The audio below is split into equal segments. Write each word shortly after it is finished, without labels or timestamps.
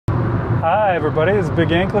Hi everybody, it's Big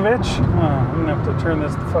Anklecast. I'm gonna have to turn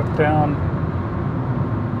this the fuck down.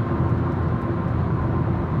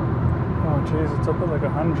 Oh jeez, it's up at like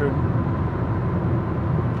 100.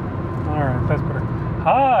 Alright, that's better.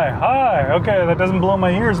 Hi! Okay, that doesn't blow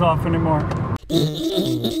my ears off anymore.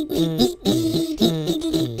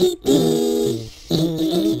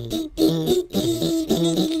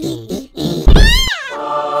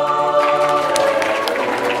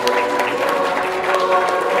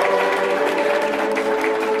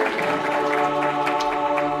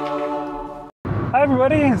 Hi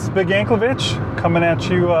everybody, it's Big Anklecast coming at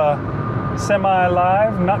you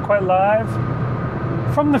semi-live, not quite live,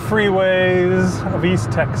 from the freeways of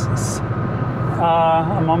East Texas.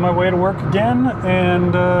 I'm on my way to work again,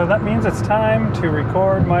 and that means it's time to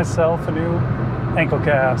record myself a new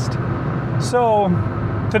Anklecast. So,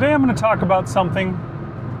 today I'm going to talk about something,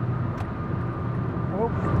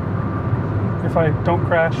 if I don't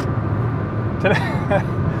crash,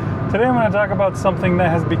 Today I'm going to talk about something that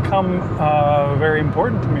has become very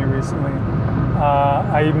important to me recently.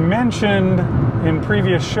 I mentioned in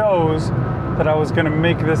previous shows that I was going to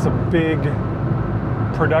make this a big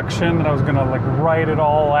production, that I was going to like write it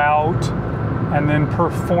all out and then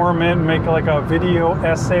perform it, make like a video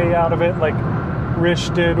essay out of it, like Rish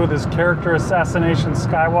did with his character assassination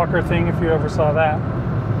Skywalker thing, if you ever saw that.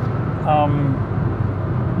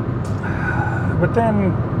 But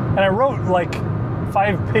then, and I wrote like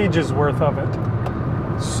 5 pages worth of it,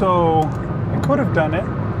 so I could have done it,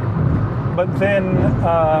 but then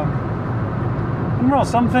I don't know,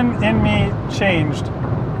 something in me changed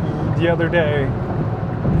the other day,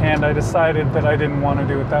 and I decided that I didn't want to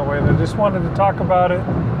do it that way. I just wanted to talk about it,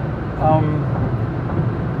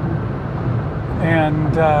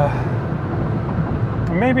 and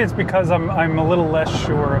maybe it's because I'm a little less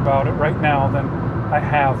sure about it right now than I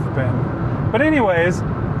have been. But anyways,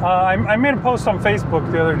 I made a post on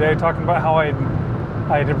Facebook the other day talking about how I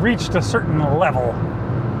had reached a certain level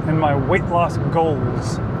in my weight loss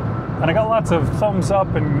goals. And I got lots of thumbs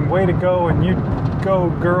up and way to go and you go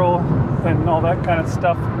girl and all that kind of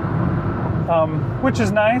stuff, which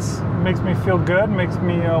is nice. It makes me feel good, makes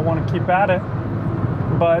me want to keep at it.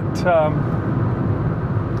 But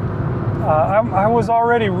I was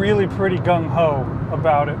already really pretty gung-ho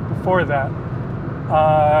about it before that.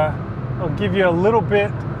 I'll give you a little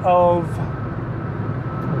bit of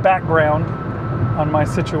background on my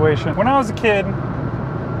situation. When I was a kid,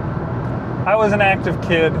 I was an active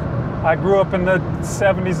kid. I grew up in the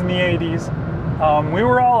 70s and the 80s. We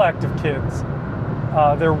were all active kids.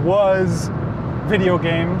 There was video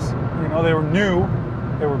games, you know, they were new,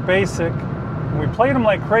 they were basic, and we played them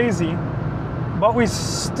like crazy, but we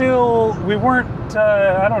weren't,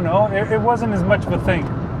 I don't know, it wasn't as much of a thing.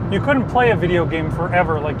 You couldn't play a video game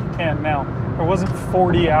forever like you can now. There wasn't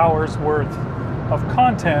 40 hours worth of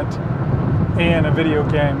content in a video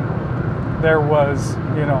game. There was,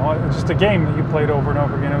 you know, just a game that you played over and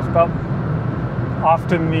over again. It was about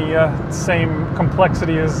often the same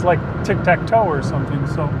complexity as like tic-tac-toe or something.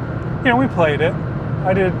 So, you know, we played it.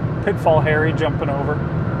 I did Pitfall Harry, jumping over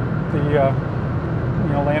the, you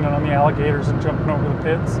know, landing on the alligators and jumping over the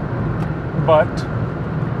pits. But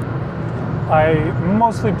I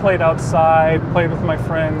mostly played outside, played with my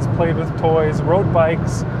friends, played with toys, rode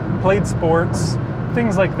bikes, played sports,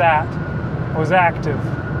 things like that. I was active.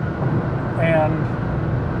 And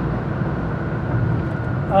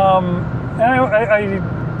I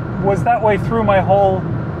was that way through my whole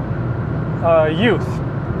youth.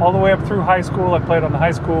 All the way up through high school. I played on the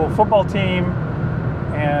high school football team,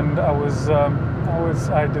 and I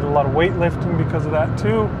did a lot of weightlifting because of that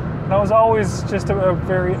too. And I was always just a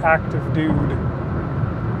very active dude.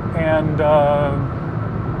 And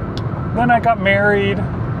then I got married,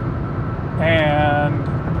 and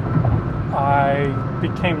I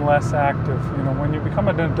became less active. You know, when you become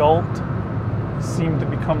an adult, you seem to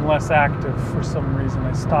become less active for some reason.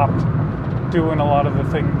 I stopped doing a lot of the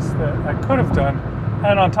things that I could have done.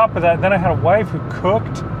 And on top of that, then I had a wife who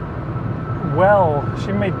cooked well.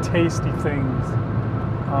 She made tasty things.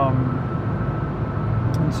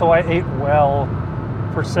 And so I ate well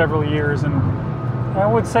for several years, and I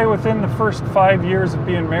would say within the first 5 years of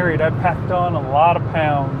being married, I packed on a lot of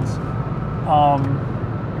pounds.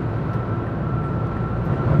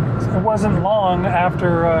 It wasn't long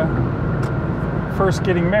after first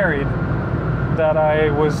getting married that I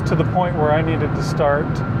was to the point where I needed to start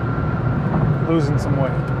losing some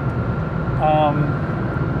weight.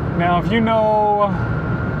 Now, if you know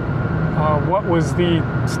what was the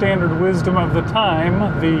standard wisdom of the time,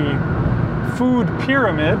 the food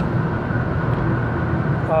pyramid,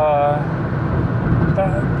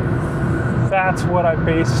 that's what I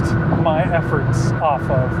based my efforts off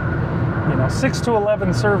of. 6 to 11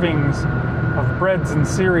 servings of breads and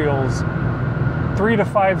cereals, 3 to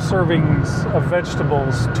 5 servings of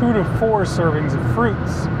vegetables, 2 to 4 servings of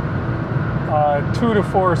fruits, 2 to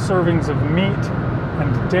 4 servings of meat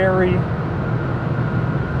and dairy,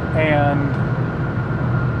 and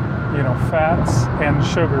fats and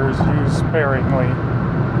sugars used sparingly.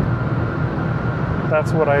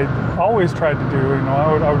 That's what I always tried to do.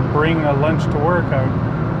 I would bring a lunch to work. I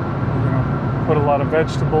would put a lot of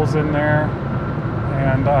vegetables in there,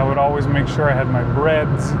 and I would always make sure I had my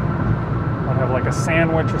breads. I'd have like a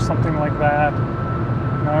sandwich or something like that.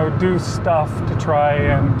 I would do stuff to try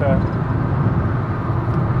and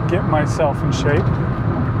get myself in shape.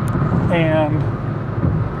 And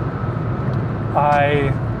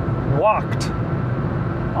I walked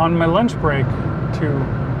on my lunch break to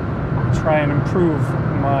try and improve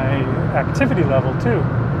my activity level too.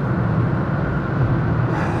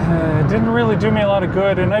 It didn't really do me a lot of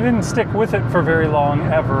good, and I didn't stick with it for very long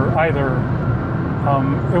ever either.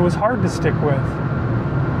 It was hard to stick with.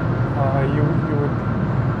 You would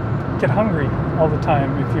get hungry all the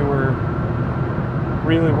time if you were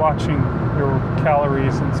really watching your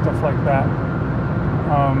calories and stuff like that.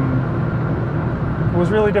 It was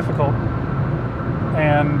really difficult,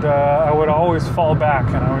 and I would always fall back,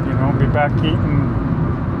 and I would be back eating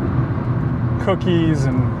cookies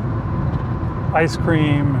and ice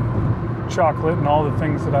cream and chocolate and all the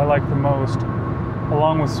things that I like the most,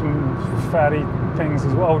 along with some fatty things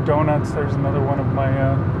as well. Oh, donuts, there's another one of my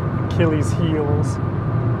Achilles heels.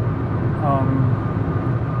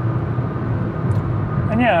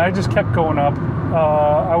 And yeah, I just kept going up.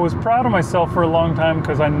 I was proud of myself for a long time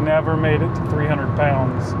because I never made it to 300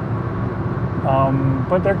 pounds.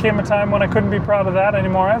 But there came a time when I couldn't be proud of that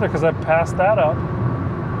anymore either, because I passed that up.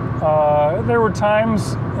 There were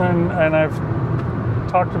times, and I've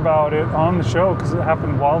talked about it on the show because it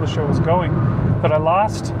happened while the show was going, that I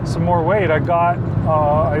lost some more weight. I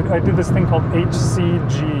did this thing called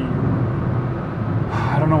HCG.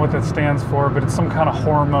 I don't know what that stands for, but it's some kind of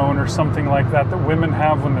hormone or something like that women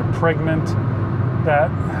have when they're pregnant.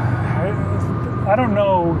 That I don't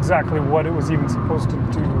know exactly what it was even supposed to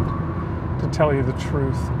do, to tell you the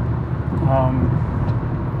truth.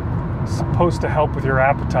 Supposed to help with your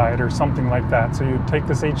appetite or something like that. So you'd take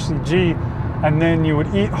this HCG and then you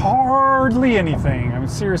would eat hardly anything. I mean,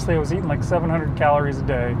 seriously, I was eating like 700 calories a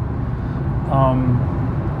day.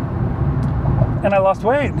 And I lost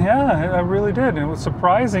weight. Yeah, I really did. And it was,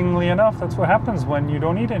 surprisingly enough, that's what happens when you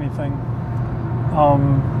don't eat anything.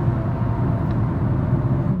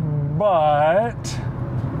 But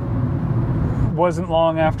it wasn't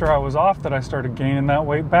long after I was off that I started gaining that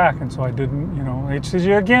weight back. And so I didn't,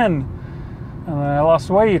 HCG again. And then I lost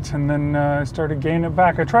weight, and then I started gaining it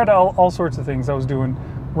back. I tried all sorts of things. I was doing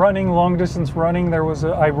running, long distance running. I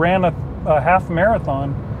ran a half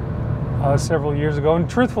marathon several years ago, and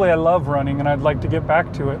truthfully I love running and I'd like to get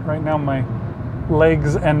back to it. Right now my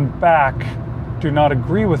legs and back do not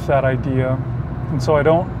agree with that idea, and so I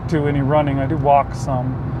don't do any running. I do walk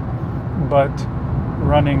some, but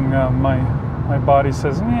running, my body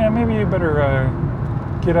says, yeah, maybe you better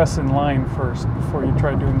get us in line first before you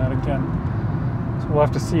try doing that again. So we'll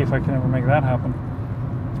have to see if I can ever make that happen.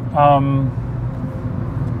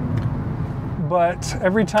 But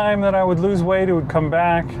every time that I would lose weight, it would come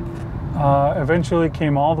back. Eventually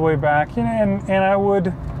came all the way back, and I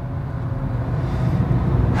would,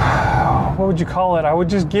 what would you call it? I would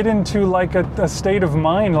just get into like a state of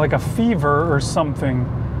mind, like a fever or something,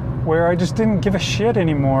 where I just didn't give a shit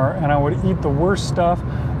anymore, and I would eat the worst stuff.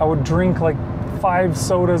 I would drink like 5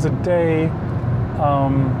 sodas a day,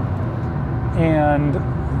 and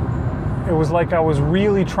it was like I was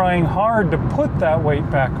really trying hard to put that weight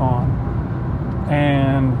back on.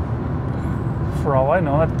 And for all I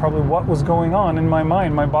know, that's probably what was going on in my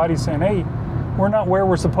mind. My body's saying, hey, we're not where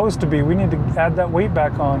we're supposed to be. We need to add that weight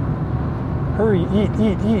back on. Hurry,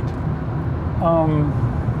 eat.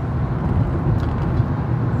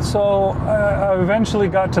 So I eventually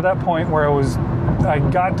got to that point where I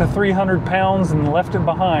got to 300 pounds and left it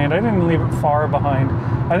behind. I didn't leave it far behind.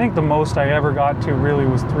 I think the most I ever got to really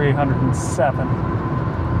was 307.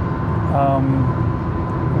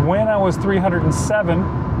 When I was 307,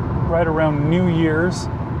 right around New Year's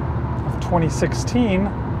of 2016,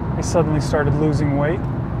 I suddenly started losing weight.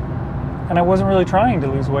 And I wasn't really trying to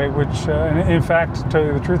lose weight, which, in fact, to tell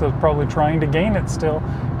you the truth, I was probably trying to gain it still,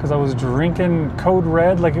 because I was drinking Code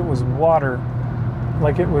Red like it was water.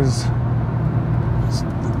 Like it was,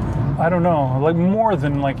 I don't know, like more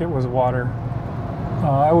than like it was water.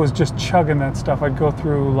 I was just chugging that stuff. I'd go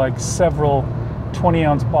through like several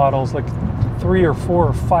 20-ounce bottles, like 3 or 4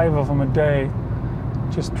 or 5 of them a day,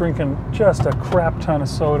 just drinking just a crap ton of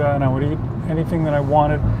soda, and I would eat anything that I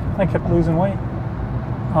wanted. I kept losing weight.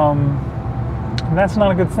 And that's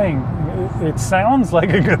not a good thing. It sounds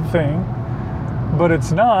like a good thing, but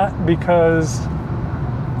it's not, because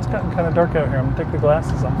it's gotten kind of dark out here. I'm gonna take the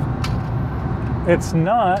glasses off. It's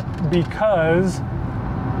not because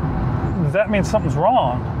that means something's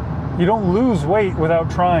wrong. You don't lose weight without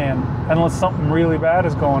trying unless something really bad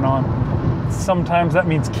is going on. Sometimes that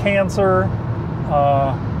means cancer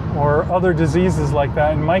or other diseases like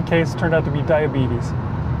that. In my case, it turned out to be diabetes.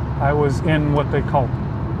 I was in what they call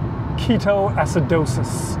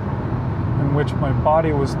ketoacidosis, in which my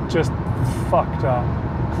body was just fucked up.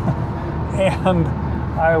 And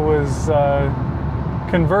I was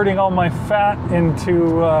converting all my fat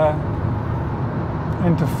into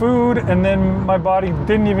food, and then my body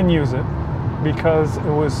didn't even use it because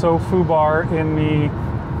it was so foobar in the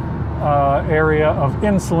area of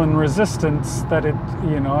insulin resistance that it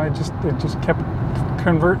just kept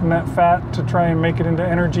converting that fat to try and make it into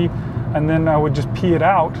energy, and then I would just pee it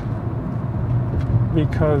out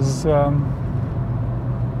because I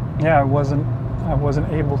wasn't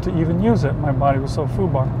able to even use it. My body was so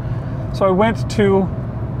foobar. So I went to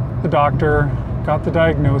the doctor, got the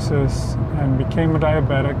diagnosis, and became a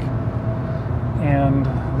diabetic. And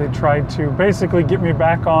they tried to basically get me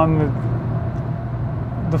back on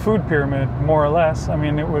the food pyramid, more or less. I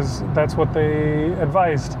mean, that's what they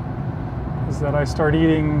advised, is that I start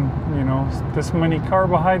eating, this many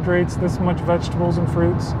carbohydrates, this much vegetables and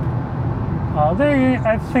fruits.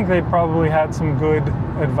 I think they probably had some good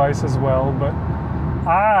advice as well, but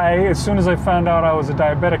as soon as I found out I was a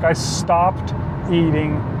diabetic, I stopped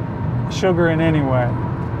eating sugar in any way.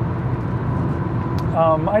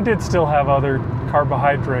 I did still have other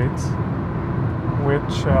carbohydrates,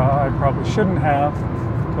 which I probably shouldn't have,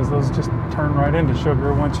 because those just turn right into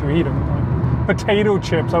sugar once you eat them. Like potato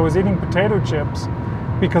chips. I was eating potato chips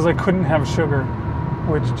because I couldn't have sugar,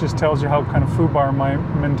 which just tells you how kind of foobar my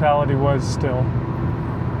mentality was still.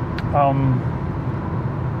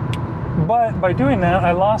 But by doing that,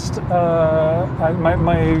 I lost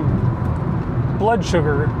my blood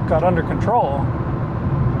sugar got under control,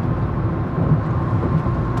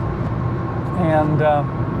 and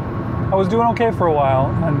I was doing okay for a while,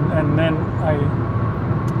 and then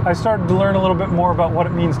I started to learn a little bit more about what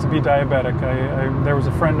it means to be diabetic. There was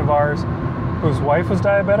a friend of ours whose wife was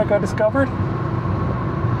diabetic, I discovered.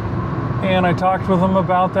 And I talked with him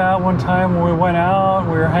about that one time when we went out.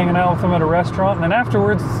 We were hanging out with him at a restaurant. And then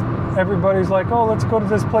afterwards, everybody's like, oh, let's go to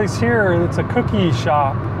this place here. It's a cookie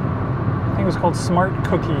shop. I think it was called Smart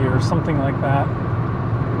Cookie or something like that.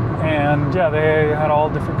 And yeah, they had all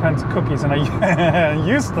different kinds of cookies. And I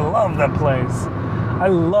used to love that place. I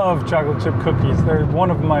love chocolate chip cookies. They're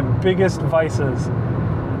one of my biggest vices.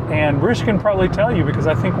 And Rish can probably tell you, because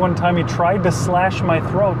I think one time he tried to slash my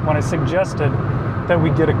throat when I suggested that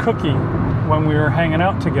we get a cookie when we were hanging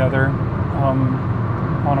out together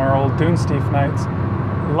on our old Dunesteef nights.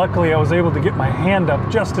 Luckily, I was able to get my hand up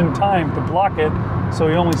just in time to block it, so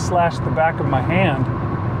he only slashed the back of my hand.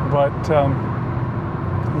 But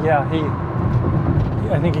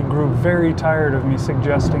I think he grew very tired of me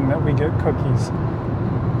suggesting that we get cookies.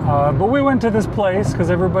 But we went to this place because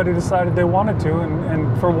everybody decided they wanted to,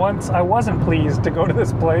 and for once I wasn't pleased to go to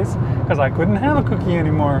this place because I couldn't have a cookie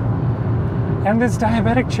anymore. And this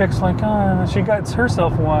diabetic chick's like, she gets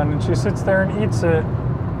herself one, and she sits there and eats it,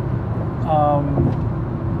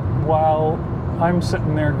 while I'm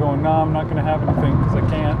sitting there going, no, I'm not going to have anything because I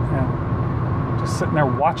can't, and just sitting there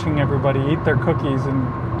watching everybody eat their cookies and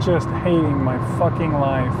just hating my fucking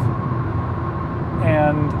life,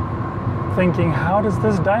 and thinking, how does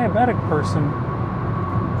this diabetic person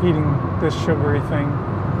eating this sugary thing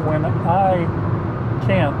when I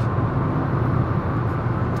can't?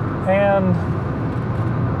 And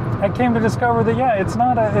I came to discover that it's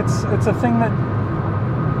a thing that,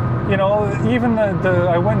 even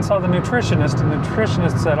I went and saw the nutritionist, and the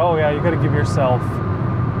nutritionist said, oh yeah, you got to give yourself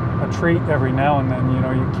a treat every now and then.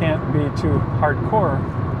 You can't be too hardcore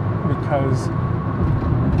because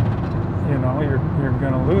you're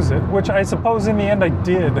gonna lose it, which I suppose in the end I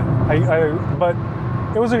did. But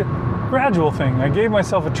it was a gradual thing. I gave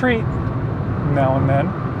myself a treat now and then,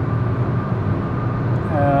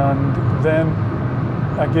 and then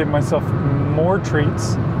I gave myself more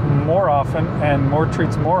treats more often, and more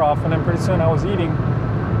treats more often, and pretty soon I was eating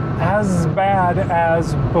as bad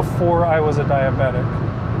as before I was a diabetic.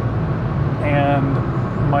 And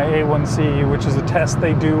my A1C, which is a test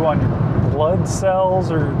they do on your blood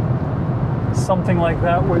cells or something like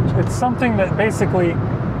that, which it's something that basically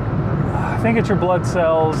think it's your blood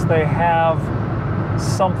cells. They have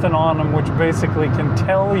something on them which basically can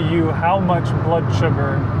tell you how much blood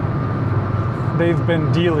sugar they've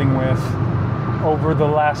been dealing with over the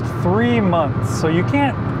last 3 months. So you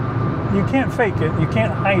can't fake it. You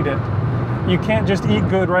can't hide it. You can't just eat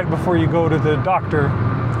good right before you go to the doctor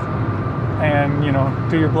and, you know,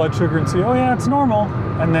 do your blood sugar and see, oh yeah, it's normal,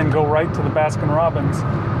 and then go right to the Baskin-Robbins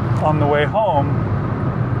on the way home.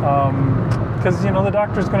 Because, you know, the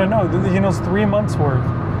doctor's going to know. He knows 3 months worth.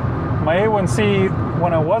 My A1C,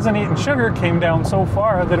 when I wasn't eating sugar, came down so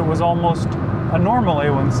far that it was almost a normal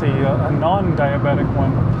A1C, a non-diabetic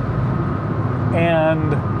one.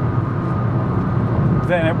 And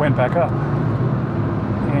then it went back up.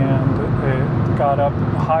 And it got up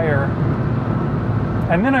higher.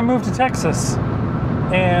 And then I moved to Texas.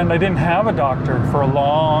 And I didn't have a doctor for a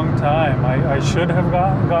long time. I should have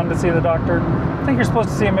gone to see the doctor. I think you're supposed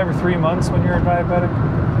to see him every 3 months when you're a diabetic.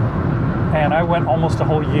 And I went almost a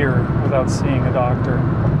whole year without seeing a doctor.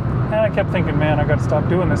 And I kept thinking, man, I got to stop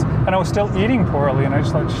doing this. And I was still eating poorly. And I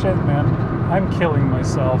just thought, shit, man, I'm killing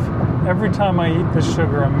myself. Every time I eat this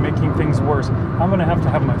sugar, I'm making things worse. I'm going to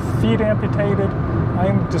have my feet amputated.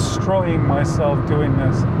 I'm destroying myself doing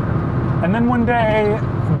this. And then one day,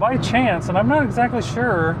 by chance, and I'm not exactly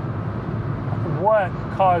sure what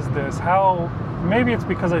caused this, maybe it's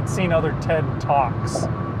because I'd seen other TED Talks.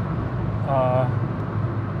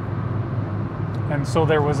 And so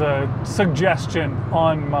there was a suggestion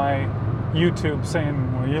on my YouTube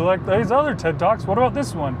saying, well, you like these other TED Talks? What about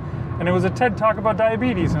this one? And it was a TED Talk about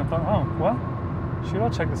diabetes. And I thought, oh, well, shoot,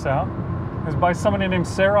 I'll check this out. It was by somebody named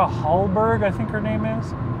Sarah Hallberg, I think her name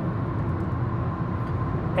is.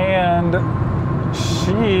 And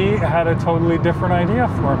she had a totally different idea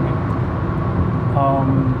for me.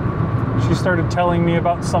 She started telling me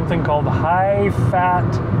about something called high-fat,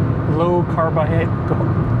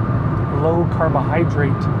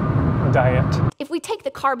 low-carbohydrate diet. If we take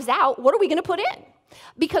the carbs out, what are we going to put in?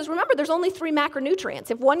 Because remember, there's only 3 macronutrients.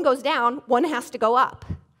 If one goes down, one has to go up.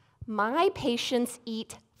 My patients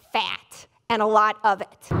eat fat, and a lot of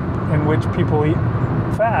it. In which people eat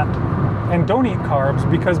fat and don't eat carbs,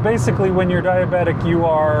 because basically when you're diabetic, you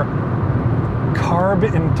are carb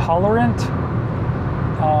intolerant.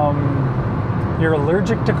 You're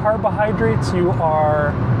allergic to carbohydrates. You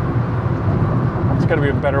are... There's got to be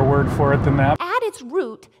a better word for it than that. At its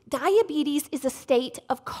root, diabetes is a state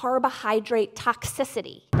of carbohydrate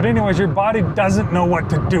toxicity. But anyways, your body doesn't know what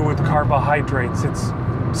to do with carbohydrates. It's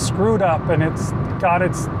screwed up and it's got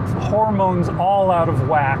its hormones all out of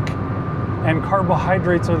whack. And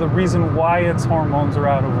carbohydrates are the reason why its hormones are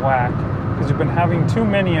out of whack, because you've been having too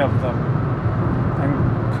many of them. And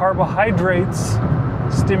carbohydrates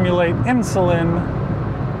stimulate insulin,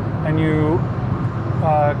 and you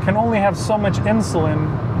can only have so much insulin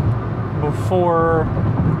before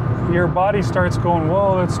your body starts going,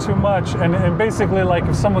 whoa, that's too much. And basically, like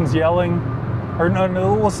if someone's yelling, or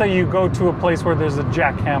no, we'll say you go to a place where there's a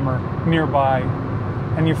jackhammer nearby,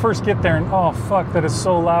 and you first get there and, oh, fuck, that is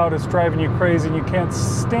so loud, it's driving you crazy, and you can't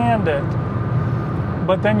stand it.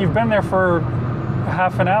 But then you've been there for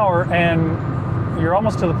half an hour, and you're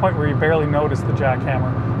almost to the point where you barely notice the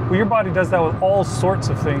jackhammer. Well, your body does that with all sorts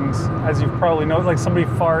of things, as you've probably noticed, like somebody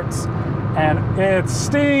farts, and it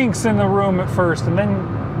stinks in the room at first, and then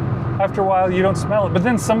after a while you don't smell it. But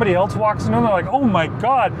then somebody else walks in and they're like, oh my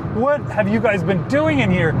God, what have you guys been doing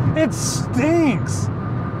in here? It stinks.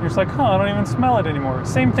 You're just like, huh, I don't even smell it anymore.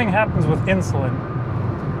 Same thing happens with insulin.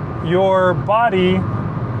 Your body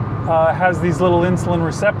has these little insulin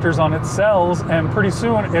receptors on its cells, and pretty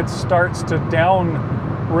soon it starts to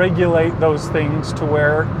down-regulate those things to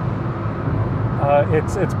where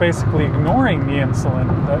it's basically ignoring the insulin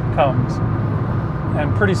that comes.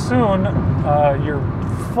 And pretty soon you're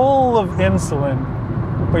full of insulin,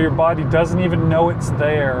 but your body doesn't even know it's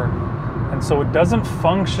there. And so it doesn't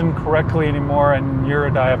function correctly anymore, and you're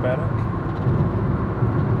a diabetic.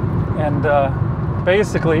 And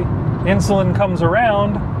basically, insulin comes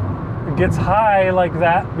around, it gets high like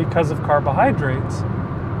that because of carbohydrates.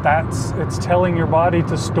 It's telling your body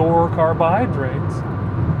to store carbohydrates.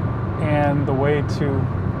 And the way to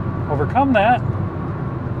overcome that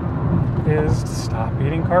is to stop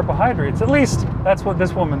eating carbohydrates. At least that's what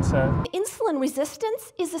this woman said. Insulin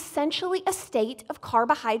resistance is essentially a state of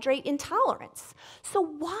carbohydrate intolerance. So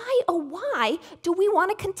why, oh why, do we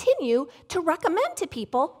want to continue to recommend to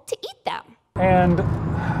people to eat them? And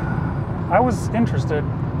I was interested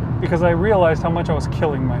because I realized how much I was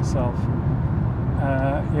killing myself.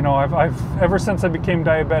 You know, I've ever since I became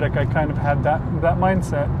diabetic, I kind of had that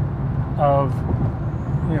mindset of,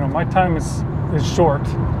 you know, my time is short.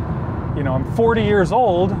 You know, I'm 40 years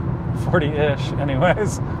old, 40-ish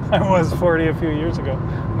anyways. I was 40 a few years ago.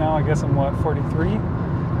 Now I guess I'm, 43?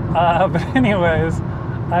 But anyways,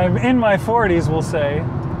 I'm in my 40s, we'll say,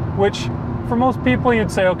 which for most people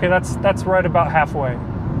you'd say, okay, that's right about halfway,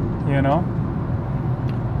 you know?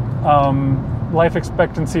 Life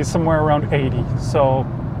expectancy is somewhere around 80, so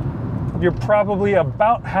you're probably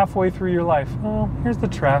about halfway through your life. Oh, here's the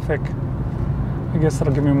traffic. I guess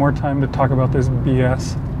that'll give me more time to talk about this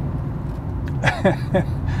BS.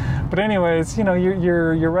 But anyways, you know,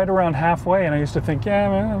 you're right around halfway, and I used to think,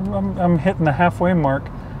 yeah, I'm hitting the halfway mark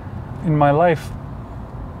in my life,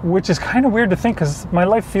 which is kind of weird to think because my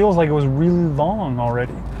life feels like it was really long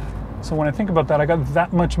already. So when I think about that, I got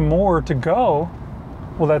that much more to go.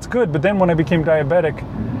 Well, that's good. But then when I became diabetic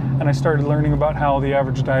and I started learning about how the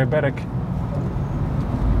average diabetic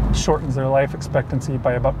shortens their life expectancy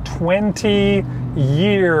by about 20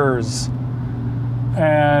 years,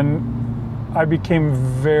 and I became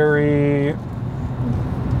very,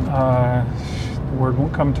 the word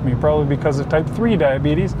won't come to me, probably because of type 3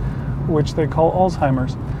 diabetes, which they call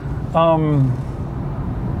Alzheimer's.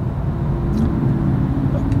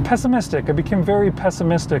 Pessimistic. I became very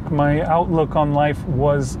pessimistic. My outlook on life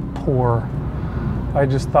was poor. I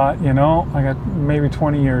just thought, you know, I got maybe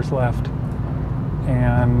 20 years left,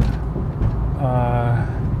 and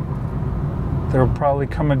there will probably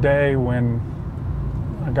come a day when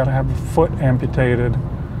I gotta have a foot amputated,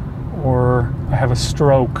 or I have a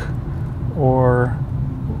stroke, or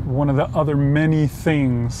one of the other many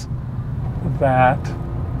things that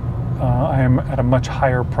I am at a much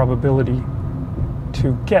higher probability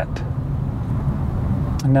to get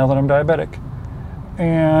now that I'm diabetic.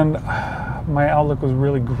 And my outlook was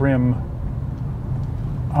really grim.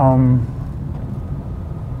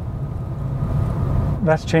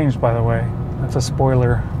 That's changed, by the way. That's a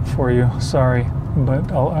spoiler for you. Sorry,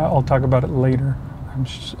 but I'll talk about it later.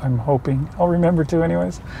 I'm hoping I'll remember to,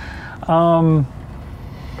 anyways. But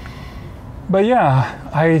yeah,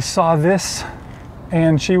 I saw this,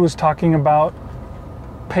 and she was talking about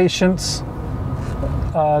patients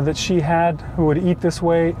that she had who would eat this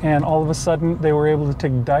way, and all of a sudden they were able to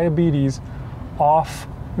take diabetes off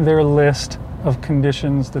their list of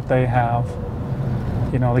conditions that they have.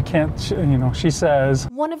 You know, they can't, you know, she says,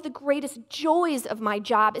 one of the greatest joys of my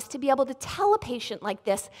job is to be able to tell a patient like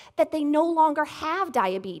this that they no longer have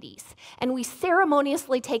diabetes, and we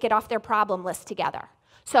ceremoniously take it off their problem list together.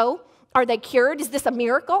 So, are they cured? Is this a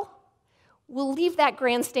miracle? We'll leave that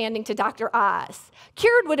grandstanding to Dr. Oz.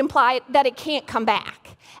 Cured would imply that it can't come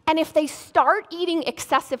back. And if they start eating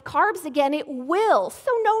excessive carbs again, it will.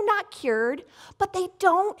 So no, not cured, but they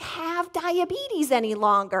don't have diabetes any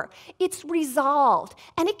longer. It's resolved,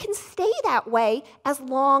 and it can stay that way as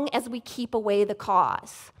long as we keep away the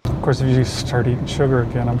cause. Of course, if you start eating sugar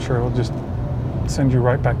again, I'm sure it'll just send you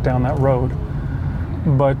right back down that road.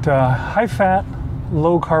 But high fat,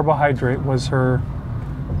 low carbohydrate was her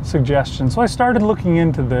suggestion. So I started looking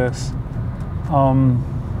into this.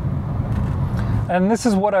 And this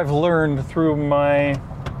is what I've learned through my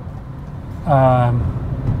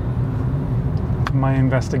my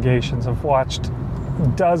investigations. I've watched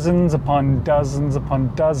dozens upon dozens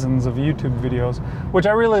upon dozens of YouTube videos, which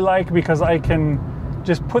I really like because I can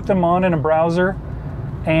just put them on in a browser,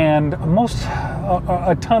 and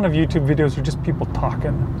a ton of YouTube videos are just people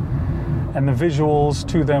talking, and the visuals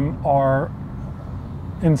to them are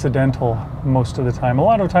incidental most of the time. A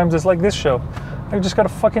lot of times it's like this show. I've just got a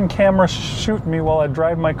fucking camera shooting me while I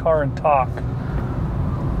drive my car and talk.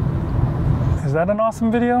 Is that an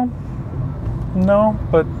awesome video? No,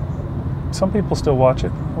 but some people still watch it.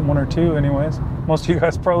 One or two anyways. Most of you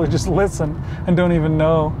guys probably just listen and don't even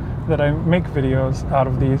know that I make videos out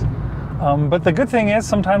of these. But the good thing is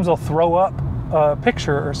sometimes I'll throw up a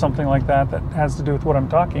picture or something like that that has to do with what I'm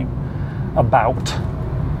talking about.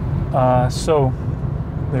 So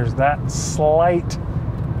there's that slight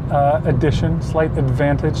addition, slight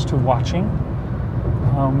advantage to watching.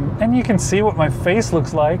 And you can see what my face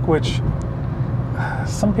looks like, which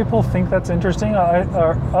some people think that's interesting.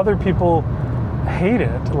 Other people hate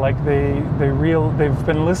it. Like they've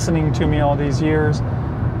been listening to me all these years.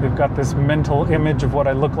 They've got this mental image of what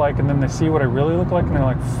I look like, and then they see what I really look like, and they're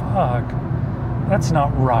like, fuck, that's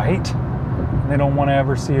not right. And they don't want to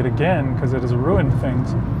ever see it again because it has ruined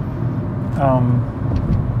things.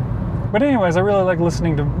 But anyways, I really like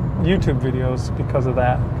listening to YouTube videos because of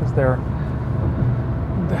that, because they're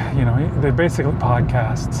basically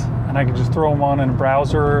podcasts, and I can just throw them on in a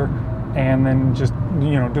browser and then just,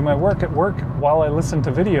 do my work at work while I listen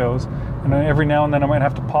to videos. And every now and then I might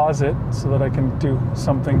have to pause it so that I can do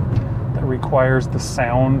something that requires the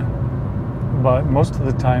sound, but most of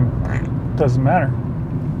the time it doesn't matter.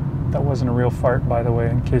 That wasn't a real fart, by the way,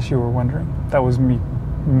 in case you were wondering. That was me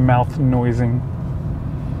mouth noising.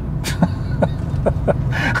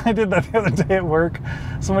 I did that the other day at work.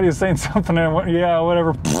 Somebody was saying something and I went, yeah,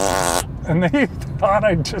 whatever. And they thought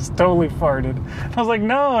I just totally farted. I was like,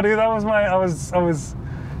 no, dude, that was I was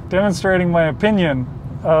demonstrating my opinion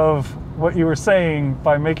of what you were saying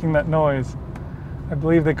by making that noise. I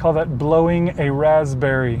believe they call that blowing a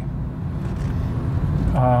raspberry.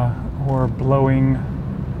 Or blowing,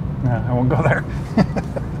 no, I won't go there.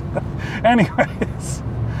 Anyways.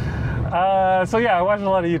 So yeah, I watched a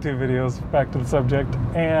lot of YouTube videos, back to the subject,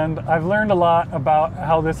 and I've learned a lot about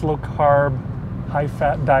how this low carb, high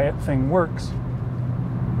fat diet thing works.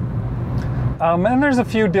 And there's a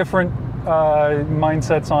few different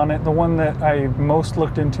mindsets on it. The one that I most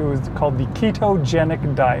looked into is called the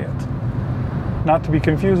ketogenic diet. Not to be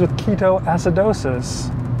confused with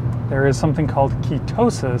ketoacidosis. There is something called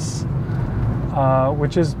ketosis,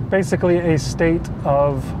 which is basically a state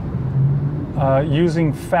of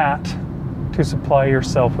using fat to supply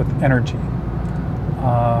yourself with energy.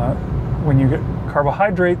 When you get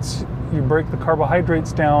carbohydrates, you break the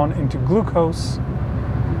carbohydrates down into glucose,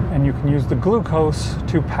 and you can use the glucose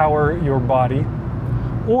to power your body.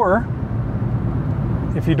 Or,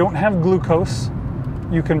 if you don't have glucose,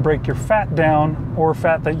 you can break your fat down, or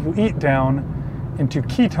fat that you eat down, into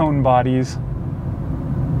ketone bodies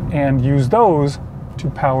and use those to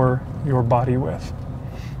power your body with.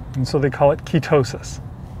 And so they call it ketosis.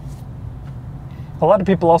 A lot of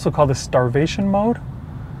people also call this starvation mode,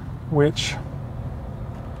 which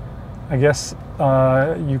I guess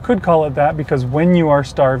you could call it that, because when you are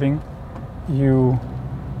starving, you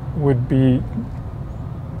would be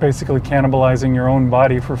basically cannibalizing your own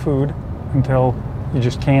body for food until you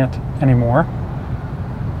just can't anymore.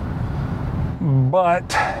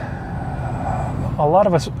 But a lot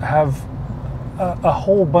of us have a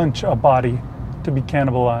whole bunch of body to be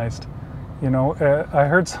cannibalized. You know, I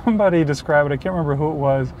heard somebody describe it, I can't remember who it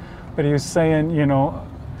was, but he was saying, you know,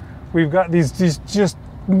 we've got these just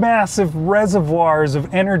massive reservoirs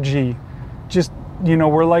of energy. Just, you know,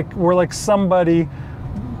 we're like somebody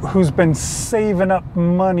who's been saving up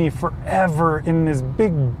money forever in this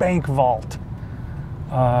big bank vault.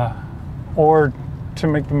 Or to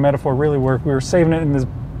make the metaphor really work, we were saving it in this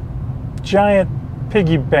giant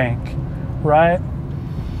piggy bank, right?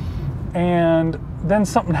 And then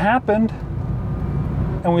something happened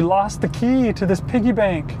and we lost the key to this piggy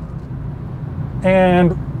bank,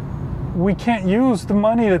 and we can't use the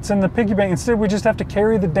money that's in the piggy bank. Instead, we just have to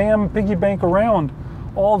carry the damn piggy bank around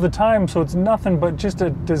all the time, so it's nothing but just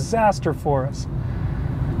a disaster for us.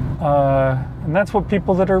 And that's what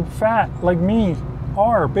people that are fat like me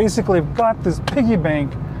are. Basically, I've got this piggy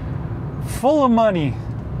bank full of money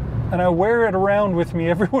and I wear it around with me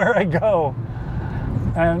everywhere I go.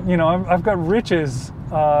 And you know, I've got riches.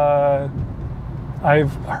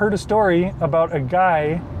 I've heard a story about a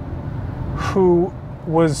guy who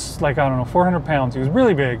was like, I don't know, 400 pounds. He was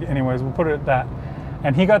really big. Anyways, we'll put it at that.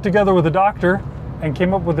 And he got together with a doctor and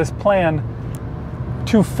came up with this plan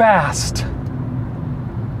to fast.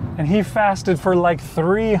 And he fasted for like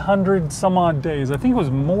 300 some odd days. I think it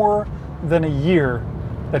was more than a year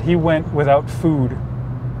that he went without food.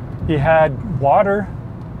 He had water,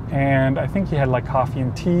 and I think he had like coffee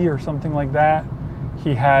and tea or something like that.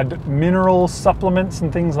 He had mineral supplements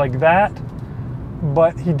and things like that,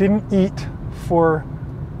 but he didn't eat for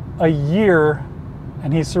a year,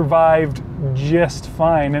 and he survived just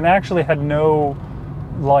fine, and actually had no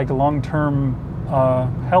like long-term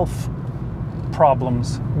health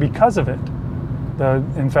problems because of it.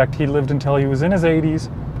 In fact, he lived until he was in his 80s,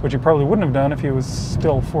 which he probably wouldn't have done if he was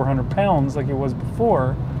still 400 pounds like he was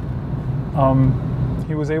before.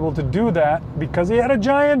 He was able to do that because he had a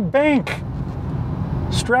giant bank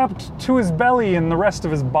strapped to his belly and the rest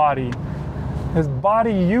of his body. His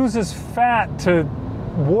body uses fat to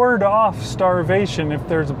ward off starvation if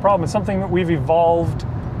there's a problem. It's something that we've evolved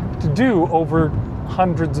to do over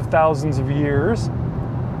hundreds of thousands of years,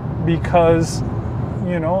 because,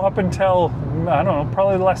 you know, up until, I don't know,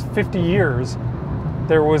 probably the last 50 years,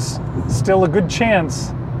 there was still a good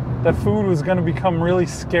chance that food was going to become really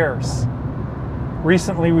scarce.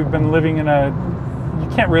 Recently, we've been living in you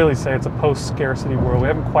can't really say it's a post-scarcity world. We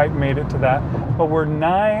haven't quite made it to that, but we're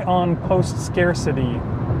nigh on post-scarcity.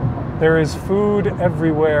 There is food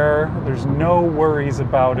everywhere. There's no worries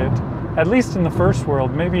about it, at least in the first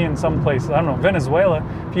world. Maybe in some places, I don't know, Venezuela,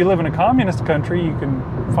 if you live in a communist country, you can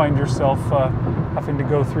find yourself having to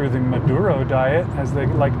go through the Maduro diet, as they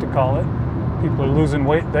like to call it. People are losing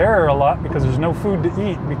weight there a lot because there's no food to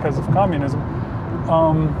eat because of communism.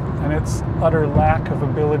 And its utter lack of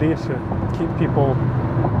ability to keep people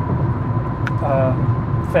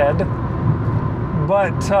fed.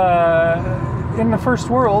 But in the first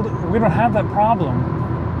world, we don't have that problem.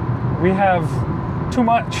 We have too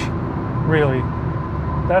much, really.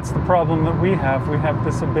 That's the problem that we have. We have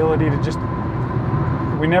this ability to just,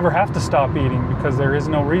 we never have to stop eating because there is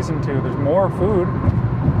no reason to. There's more food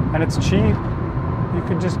and it's cheap. You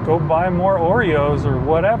could just go buy more Oreos or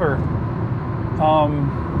whatever.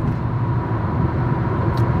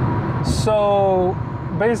 So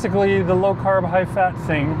basically the low carb, high fat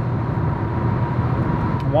thing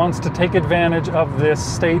wants to take advantage of this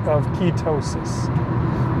state of ketosis.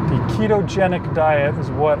 The ketogenic diet is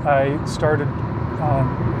what I started.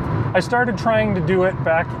 I started trying to do it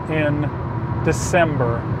back in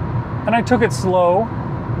December, and I took it slow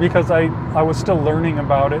because I was still learning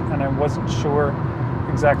about it and I wasn't sure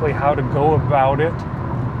exactly how to go about it.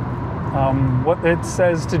 What it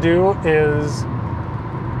says to do is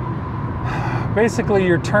basically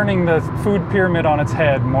you're turning the food pyramid on its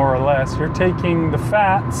head, more or less. You're taking the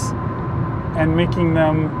fats and making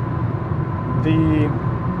them the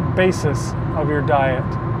basis of your diet.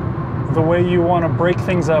 The way you want to break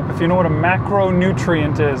things up, if you know what a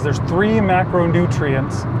macronutrient is, there's 3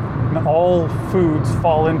 macronutrients, and all foods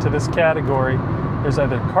fall into this category. There's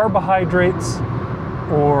either carbohydrates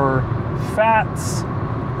or fats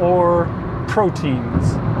or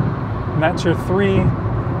proteins. And that's your 3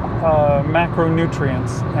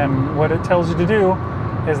 macronutrients. And what it tells you to do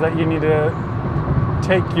is that you need to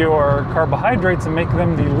take your carbohydrates and make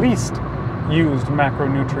them the least used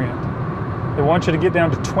macronutrient. They want you to get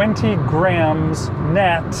down to 20 grams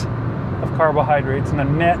net of carbohydrates, and a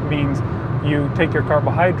net means you take your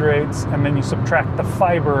carbohydrates and then you subtract the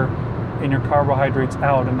fiber in your carbohydrates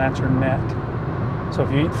out, and that's your net. So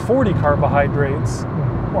if you eat 40 carbohydrates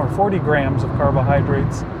or 40 grams of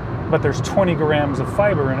carbohydrates, but there's 20 grams of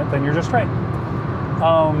fiber in it, then you're just right.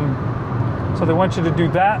 So they want you to do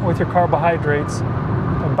that with your carbohydrates,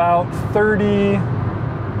 about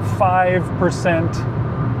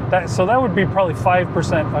 35%. So that would be probably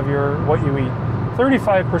 5% of what you eat.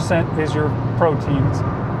 35% is your proteins.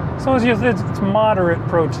 So it's moderate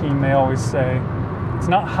protein, they always say. It's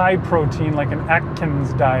not high protein like an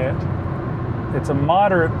Atkins diet. It's a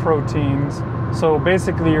moderate proteins. So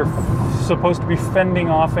basically you're supposed to be fending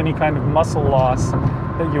off any kind of muscle loss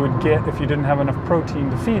that you would get if you didn't have enough protein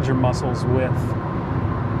to feed your muscles with.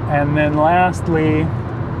 And then lastly,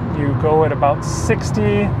 you go at about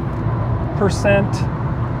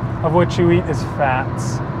 60% of what you eat is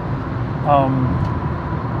fats.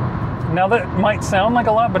 Now that might sound like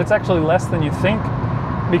a lot, but it's actually less than you think,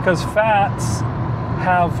 because fats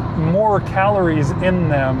have more calories in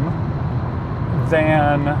them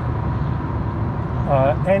than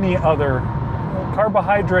any other.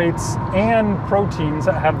 Carbohydrates and proteins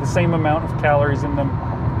have the same amount of calories in them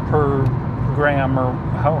per gram, or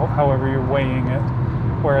however you're weighing it,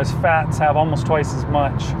 whereas fats have almost twice as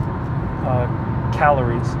much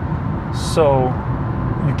calories. So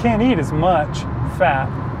you can't eat as much fat.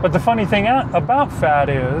 But the funny thing about fat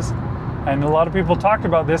is, and a lot of people talked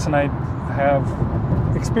about this, and I have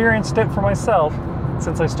experienced it for myself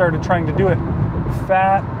since I started trying to do it,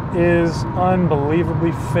 fat is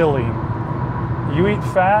unbelievably filling. You eat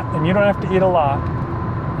fat and you don't have to eat a lot,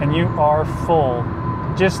 and you are full.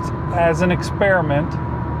 Just as an experiment,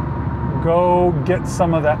 go get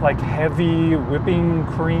some of that like heavy whipping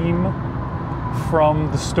cream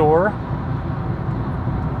from the store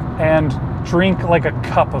and drink like a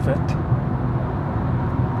cup of it.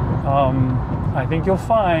 I think you'll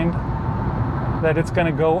find that it's going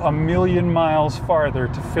to go a million miles farther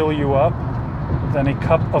to fill you up than a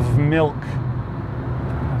cup of milk.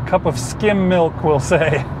 A cup of skim milk, we'll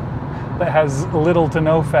say, that has little to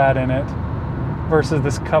no fat in it, versus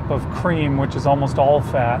this cup of cream, which is almost all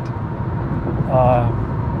fat.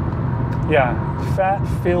 Yeah, fat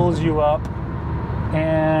fills you up,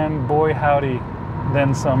 and boy howdy,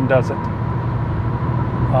 then some does it.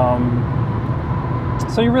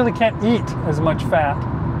 So you really can't eat as much fat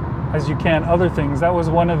as you can other things. That was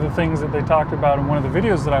one of the things that they talked about in one of the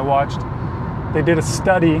videos that I watched. They did a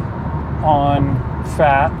study on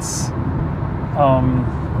fats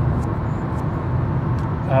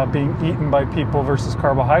being eaten by people versus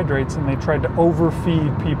carbohydrates, and they tried to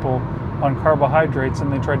overfeed people on carbohydrates,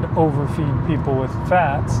 and they tried to overfeed people with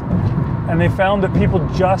fats, and they found that people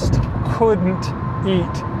just couldn't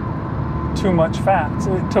eat too much fat.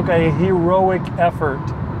 So it took a heroic effort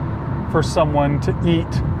for someone to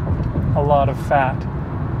eat a lot of fat.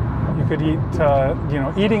 You could eat,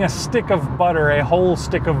 eating a stick of butter, a whole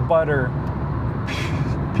stick of butter,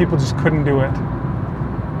 people just couldn't do it.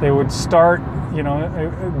 They would start,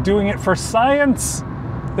 doing it for science,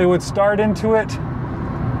 they would start into it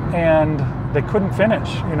and they couldn't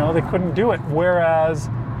finish, you know, they couldn't do it. Whereas,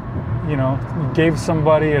 you know, you gave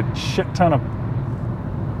somebody a shit ton of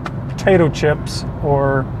potato chips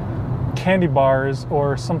or candy bars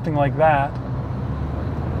or something like that,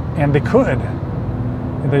 and they could.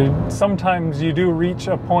 Sometimes you do reach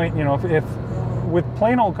a point, you know, if with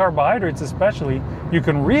plain old carbohydrates especially, you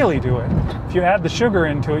can really do it. If you add the sugar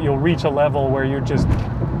into it, you'll reach a level where you're just,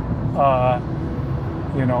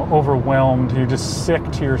 you know, overwhelmed. You're just sick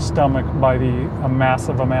to your stomach by the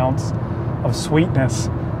massive amounts of sweetness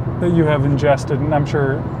that you have ingested. And I'm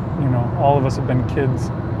sure, you know, all of us have been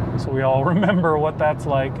kids, so we all remember what that's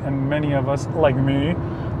like. And many of us, like me,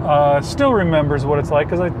 still remembers what it's like,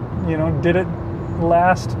 because I, you know, did it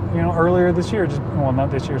last, you know, earlier this year. Just, well,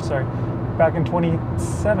 not this year, sorry, back in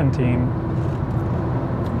 2017.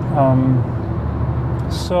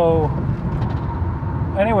 So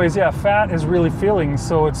anyways, yeah, fat is really filling,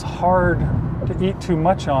 so it's hard to eat too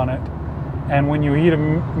much on it. And when you eat a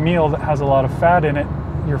meal that has a lot of fat in it,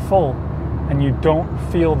 you're full, and you don't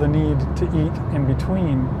feel the need to eat in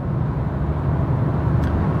between.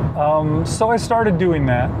 So I started doing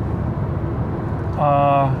that.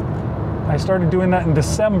 I started doing that in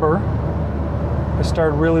December. I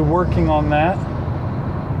started really working on that,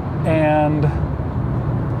 and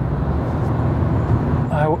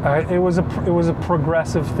it was a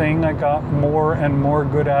progressive thing. I got more and more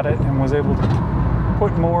good at it, and was able to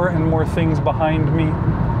put more and more things behind me.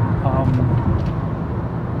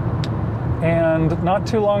 And not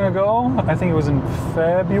too long ago, I think it was in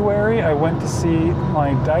February, I went to see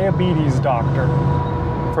my diabetes doctor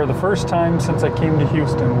for the first time since I came to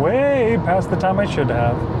Houston, way past the time I should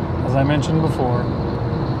have, as I mentioned before.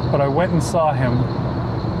 But I went and saw him,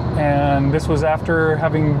 and this was after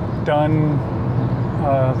having done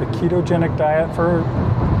the ketogenic diet for,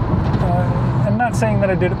 I'm not saying that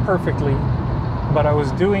I did it perfectly, but I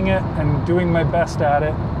was doing it and doing my best at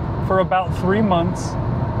it for about 3 months.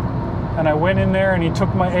 And I went in there and he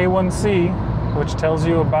took my A1C, which tells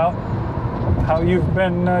you about how you've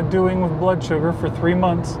been doing with blood sugar for 3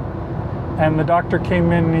 months. And the doctor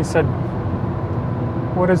came in and he said,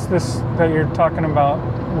 "What is this that you're talking about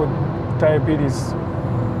with diabetes?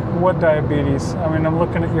 What diabetes?" I mean, I'm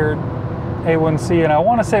looking at your A1C, and I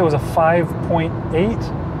want to say it was a 5.8,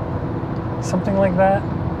 something like that.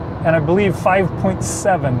 And I believe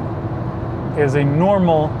 5.7 is a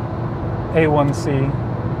normal A1C.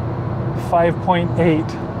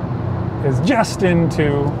 5.8 is just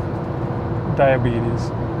into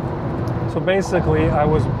diabetes. So basically, I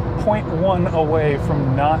was 0.1 away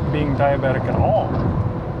from not being diabetic at all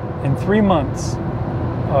in 3 months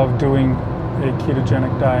of doing a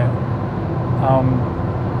ketogenic diet.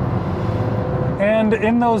 And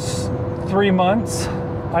in those 3 months,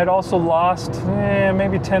 I'd also lost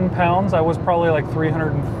maybe 10 pounds. I was probably like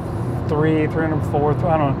 303, 304,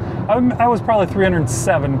 I don't know. I was probably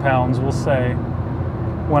 307 pounds, we'll say,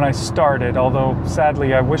 when I started. Although,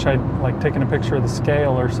 sadly, I wish I'd like taken a picture of the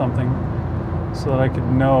scale or something so that I could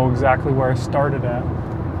know exactly where I started at.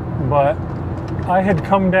 But I had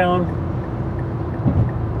come down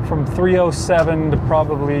from 307 to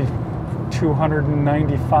probably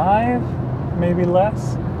 295, maybe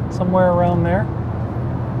less, somewhere around there.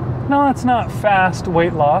 No, that's not fast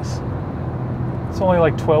weight loss. It's only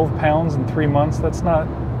like 12 pounds in 3 months. That's not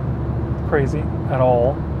crazy at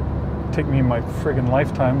all. It'd take me my friggin'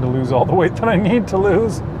 lifetime to lose all the weight that I need to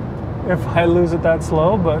lose if I lose it that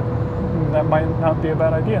slow, but that might not be a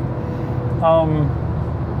bad idea.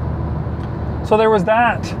 So there was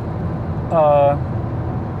that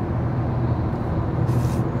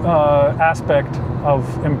aspect of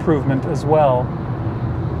improvement as well.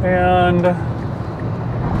 And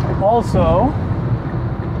also,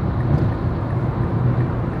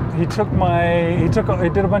 he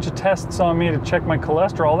did a bunch of tests on me to check my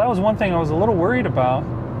cholesterol. That was one thing I was a little worried about.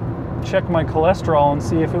 Check my cholesterol and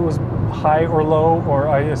see if it was high or low, or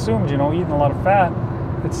I assumed, you know, eating a lot of fat,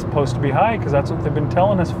 it's supposed to be high, because that's what they've been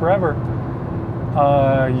telling us forever.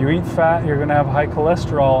 You eat fat, you're going to have high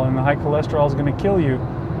cholesterol, and the high cholesterol is going to kill you.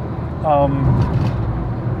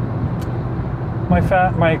 My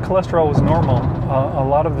cholesterol was normal. A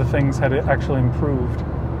lot of the things had actually improved.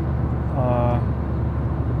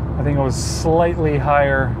 I think it was slightly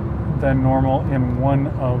higher than normal in one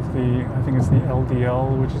of the, I think it's the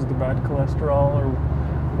LDL, which is the bad cholesterol or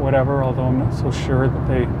whatever, although I'm not so sure that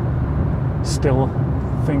they still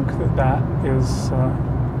think that that is a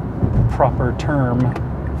proper term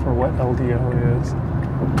for what LDL is.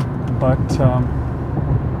 But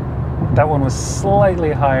that one was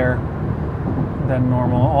slightly higher than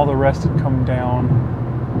normal. All the rest had come down.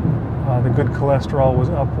 The good cholesterol was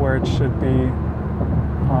up where it should be.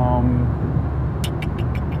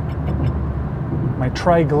 My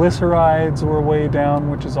triglycerides were way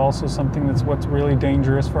down, which is also something that's what's really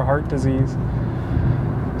dangerous for heart disease.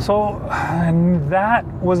 So, and that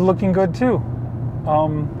was looking good too.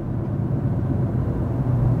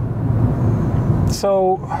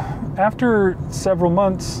 So after several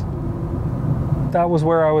months, that was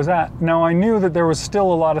where I was at. Now I knew that there was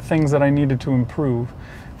still a lot of things that I needed to improve.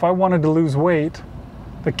 If I wanted to lose weight,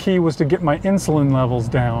 the key was to get my insulin levels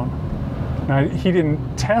down. Now, he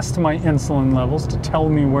didn't test my insulin levels to tell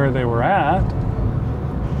me where they were at,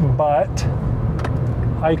 but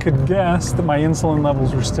I could guess that my insulin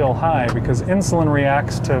levels were still high because insulin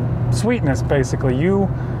reacts to sweetness, basically. You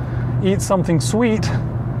eat something sweet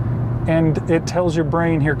and it tells your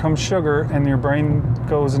brain, here comes sugar, and your brain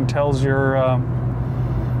goes and tells your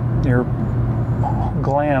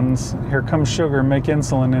glands, here comes sugar, make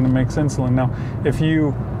insulin, and it makes insulin. Now, if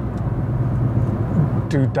you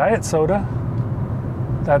do diet soda,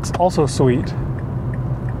 that's also sweet,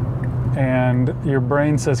 and your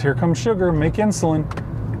brain says, here comes sugar, make insulin,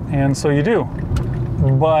 and so you do.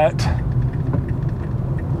 But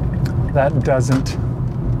that doesn't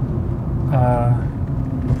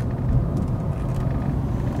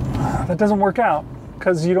work out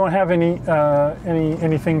because you don't have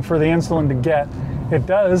anything for the insulin to get. It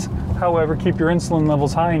does, however, keep your insulin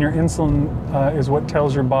levels high, and your insulin is what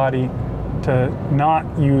tells your body to not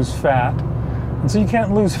use fat. And so you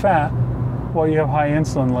can't lose fat while you have high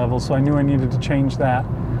insulin levels, so I knew I needed to change that.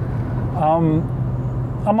 I'm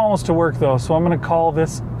almost to work though, so I'm going to call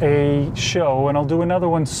this a show, and I'll do another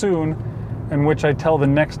one soon in which I tell the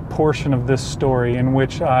next portion of this story, in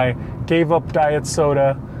which I gave up diet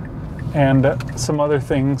soda and some other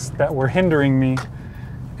things that were hindering me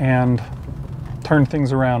and turned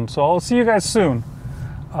things around. So I'll see you guys soon.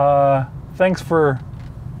 Thanks for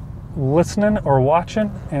listening or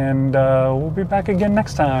watching, and we'll be back again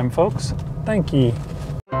next time, folks. Thank you.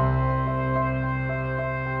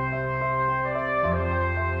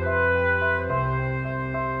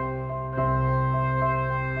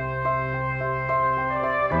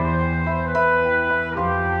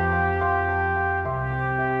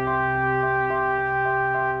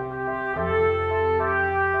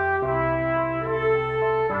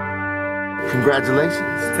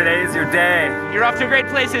 Congratulations. Today is your day. You're off to great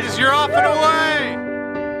places. You're off and away.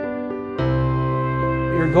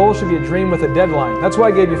 Your goal should be a dream with a deadline. That's why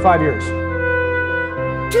I gave you 5 years.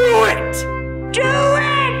 Do it! Do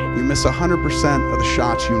it! You miss 100% of the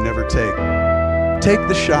shots you never take. Take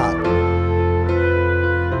the shot.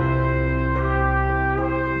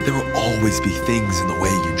 There will always be things in the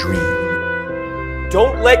way you dream.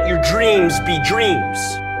 Don't let your dreams be dreams.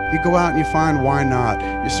 You go out and you find why not.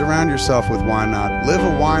 You surround yourself with why not. Live a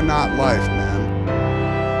why not life, man.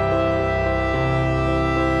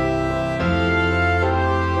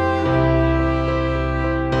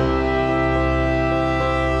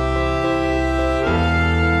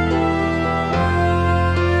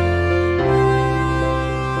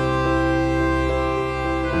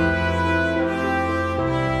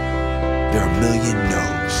 There are a million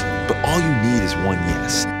no's, but all you need is one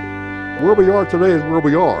yes. Where we are today is where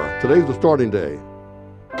we are. Today's the starting day.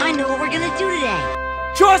 I know what we're gonna do today.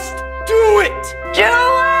 Just do it! Do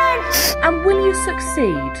it! And will you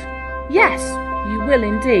succeed? Yes, you will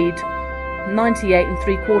indeed.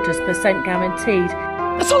 98.75% guaranteed.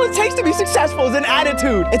 That's all it takes to be successful is an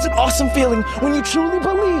attitude. It's an awesome feeling when you truly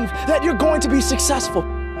believe that you're going to be successful.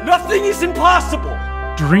 Nothing is impossible.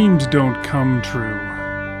 Dreams don't come true.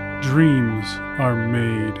 Dreams are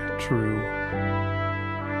made true.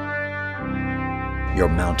 Your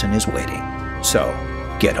mountain is waiting, so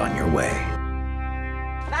get on your way.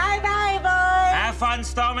 Bye-bye, boys. Have fun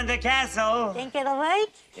storming the castle. Think it'll work?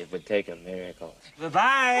 It would take a miracle.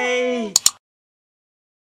 Bye-bye.